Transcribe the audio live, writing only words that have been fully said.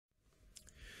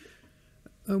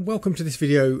Welcome to this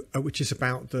video, which is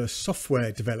about the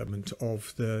software development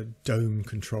of the Dome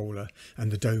controller and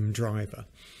the Dome driver.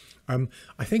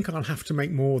 I think I'll have to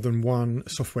make more than one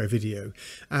software video,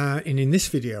 and in this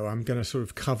video I'm going to sort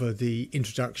of cover the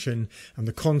introduction and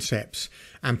the concepts,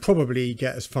 and probably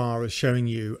get as far as showing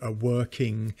you a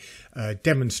working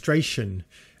demonstration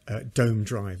Dome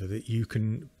driver that you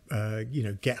can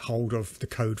get hold of the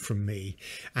code from me,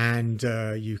 and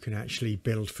you can actually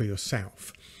build for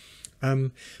yourself.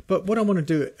 But what I want to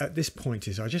do at this point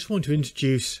is I just want to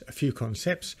introduce a few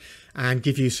concepts and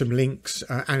give you some links,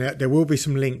 and there will be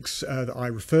some links that I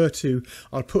refer to.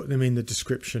 I'll put them in the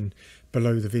description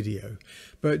below the video.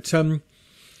 But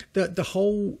the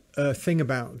whole thing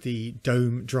about the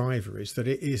Dome driver is that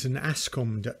it is an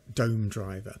ASCOM Dome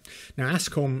driver. Now,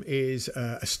 ASCOM is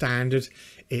a standard.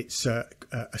 It's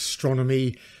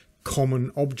astronomy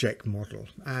common object model,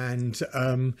 and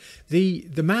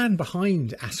the man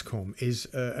behind ASCOM is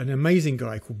an amazing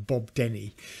guy called Bob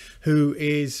Denny, who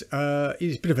is a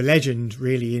bit of a legend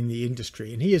really in the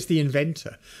industry, and he is the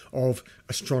inventor of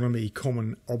astronomy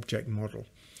common object model.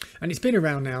 And it's been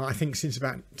around now, I think, since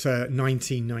about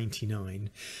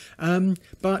 1999.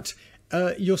 But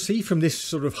you'll see from this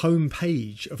sort of home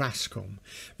page of ASCOM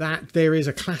that there is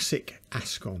a classic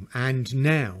ASCOM and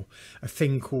now a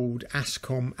thing called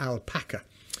ASCOM Alpaca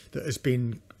that has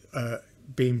been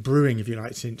brewing, if you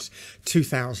like, since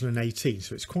 2018.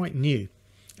 So it's quite new.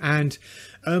 And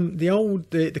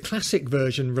the classic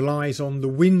version relies on the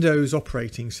Windows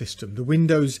operating system, the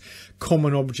Windows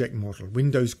Common Object Model,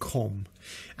 Windows COM.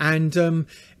 And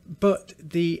but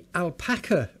the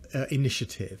Alpaca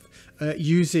initiative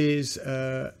uses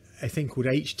a thing called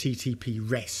HTTP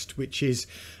REST, which is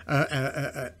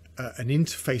an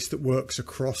interface that works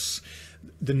across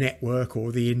the network,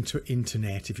 or the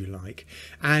internet, if you like,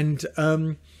 and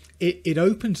it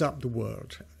opens up the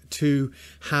world to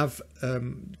have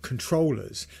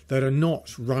controllers that are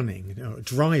not running,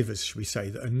 drivers, should we say,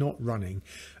 that are not running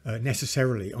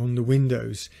necessarily on the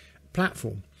Windows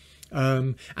platform.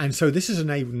 And so this has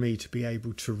enabled me to be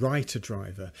able to write a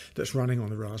driver that's running on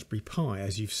the Raspberry Pi,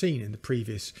 as you've seen in the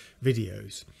previous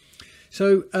videos.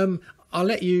 So I'll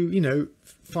let you,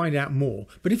 find out more.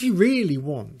 But if you really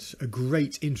want a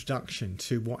great introduction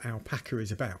to what Alpaca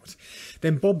is about,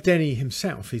 then Bob Denny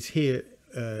himself is here.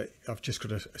 I've just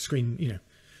got a screen,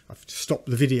 I've stopped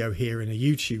the video here in a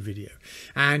YouTube video,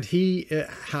 and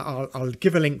I'll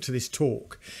give a link to this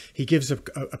talk. He gives a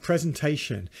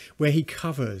presentation where he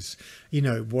covers,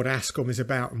 what ASCOM is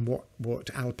about and what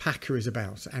Alpaca is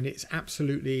about, and it's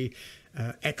absolutely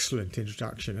excellent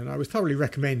introduction, and I would thoroughly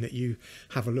recommend that you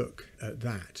have a look at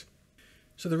that.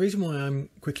 So the reason why I'm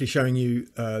quickly showing you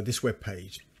this web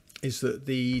page is that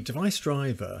the device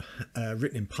driver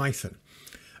written in Python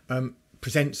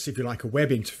presents, if you like, a web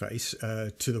interface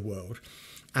to the world,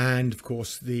 and of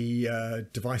course the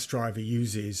device driver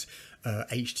uses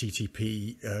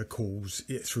HTTP calls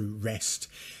through REST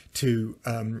to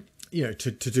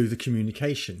do the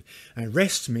communication. And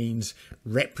REST means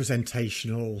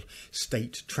representational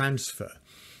state transfer,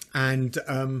 and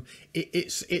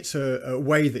it's a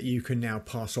way that you can now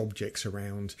pass objects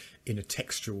around in a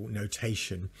textual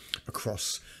notation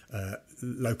across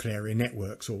local area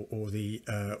networks or the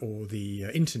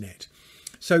internet.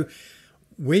 So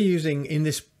we're using in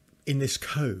this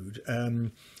code,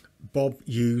 Bob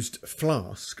used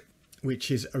Flask,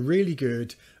 which is a really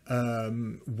good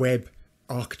web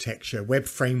architecture, web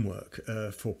framework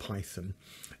for Python,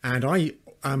 and I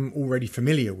am already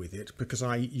familiar with it because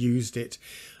I used it,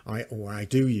 I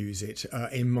do use it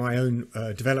in my own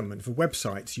development for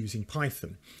websites using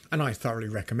Python, and I thoroughly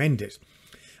recommend it.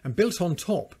 And built on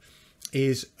top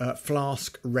is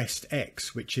Flask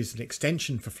REST-X, which is an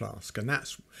extension for Flask, and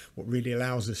that's what really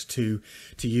allows us to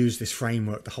use this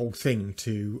framework, the whole thing,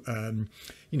 to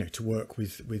to work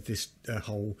with this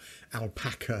whole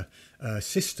Alpaca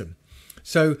system.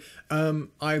 So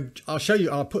I'll show you.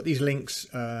 I'll put these links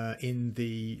in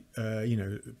the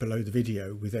below the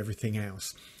video with everything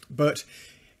else. But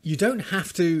you don't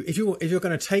have to, if you're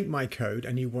going to take my code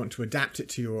and you want to adapt it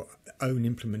to your own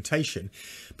implementation,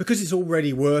 because it's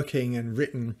already working and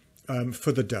written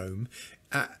for the Dome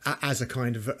as a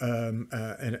kind of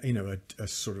a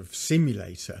sort of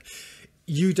simulator.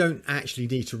 You don't actually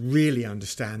need to really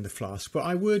understand the Flask, but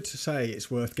I would say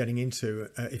it's worth getting into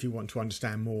if you want to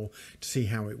understand more, to see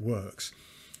how it works.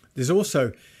 There's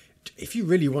also, if you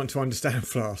really want to understand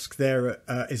Flask, there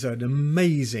is an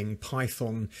amazing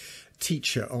Python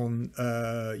teacher on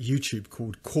YouTube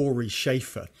called Corey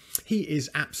Schaefer. He is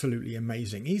absolutely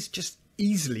amazing. He's just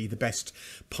easily the best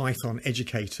Python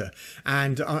educator,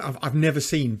 and I've never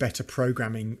seen better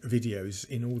programming videos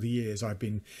in all the years I've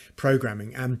been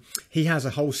programming. And he has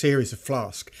a whole series of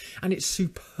Flask, and it's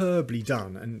superbly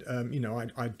done. And you know,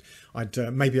 I'd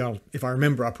maybe if I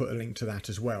remember, I'll put a link to that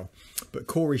as well. But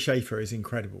Corey Schaefer is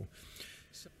incredible.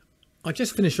 I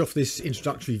just finished off this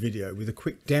introductory video with a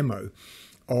quick demo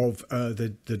of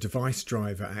the device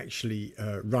driver actually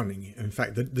running. In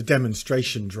fact, the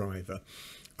demonstration driver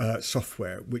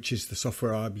software, which is the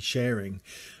software I'll be sharing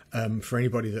for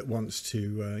anybody that wants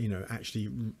to, you know, actually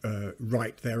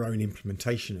write their own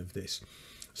implementation of this.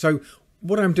 So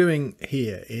what I'm doing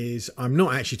here is I'm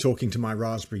not actually talking to my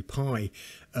Raspberry Pi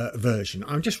version.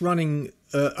 I'm just running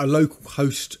a local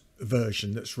host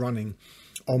version that's running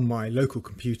on my local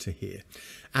computer here.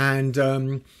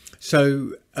 And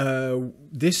so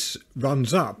this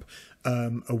runs up a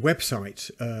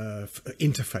website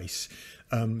interface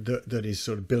that is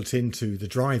sort of built into the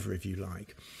driver, if you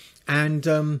like.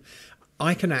 And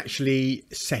I can actually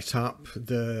set up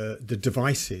the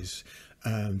devices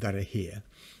that are here.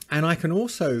 And I can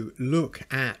also look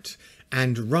at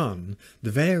and run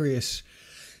the various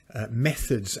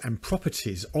methods and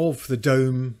properties of the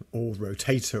dome or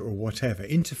rotator or whatever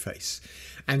interface.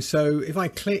 And so if I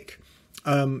click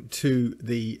to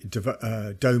the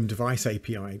dome device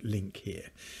API link here,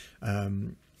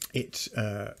 it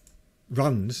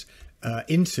runs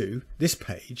into this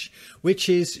page, which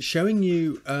is showing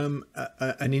you an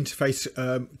interface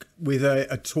with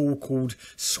a tool called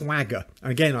Swagger.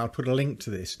 And again, I'll put a link to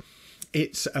this.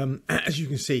 It's as you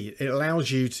can see, it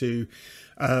allows you to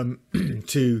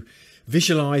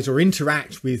visualize or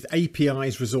interact with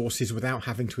APIs resources without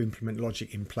having to implement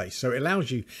logic in place. So it allows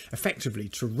you effectively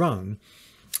to run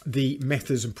the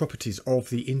methods and properties of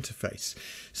the interface.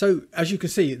 So as you can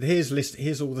see,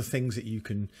 here's all the things that you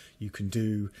can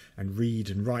do and read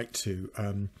and write to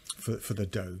for the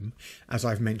dome, as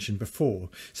I've mentioned before.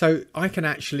 So I can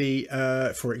actually,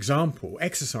 for example,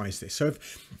 exercise this. So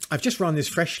I've just run this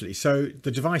freshly, so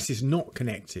the device is not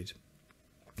connected.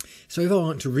 So if I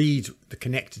want to read the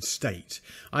connected state,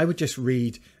 I would just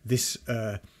read this,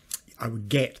 I would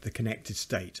get the connected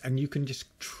state, and you can just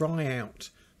try out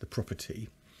the property.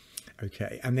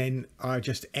 Okay, and then I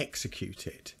just execute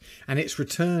it, and it's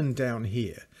returned down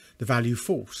here the value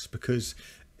false because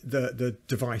the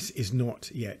device is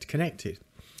not yet connected.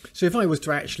 So if I was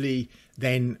to actually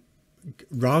then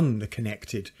run the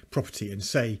connected property and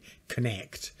say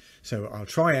connect, so I'll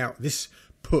try out this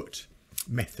put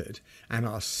method and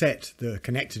I'll set the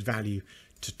connected value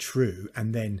to true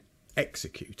and then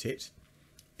execute it,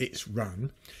 it's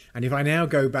run. And if I now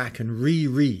go back and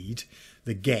reread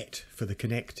the get for the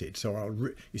connected, so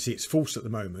you see it's false at the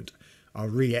moment, I'll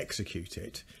re-execute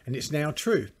it and it's now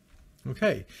true.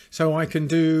 Okay, so I can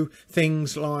do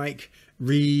things like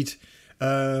read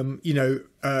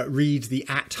read the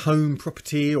at home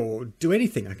property, or do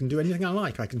anything. I can do anything I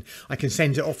like. I can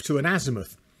send it off to an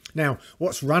azimuth. Now,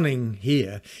 what's running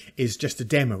here is just a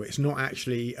demo. It's not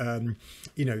actually,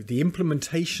 the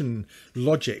implementation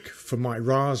logic for my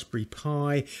Raspberry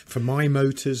Pi, for my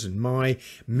motors and my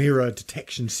mirror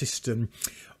detection system.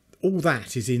 All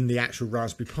that is in the actual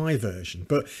Raspberry Pi version,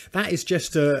 but that is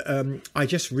just I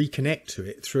just reconnect to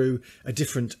it through a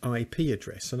different IP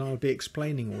address, and I'll be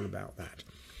explaining all about that.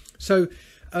 So,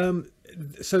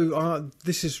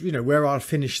 this is where I'll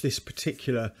finish this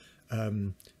particular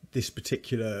video,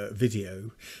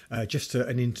 just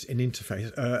an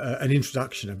interface, an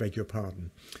introduction, I beg your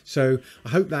pardon. So I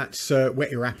hope that's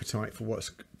whet your appetite for what's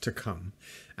to come,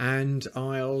 and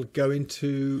I'll go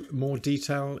into more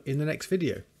detail in the next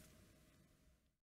video.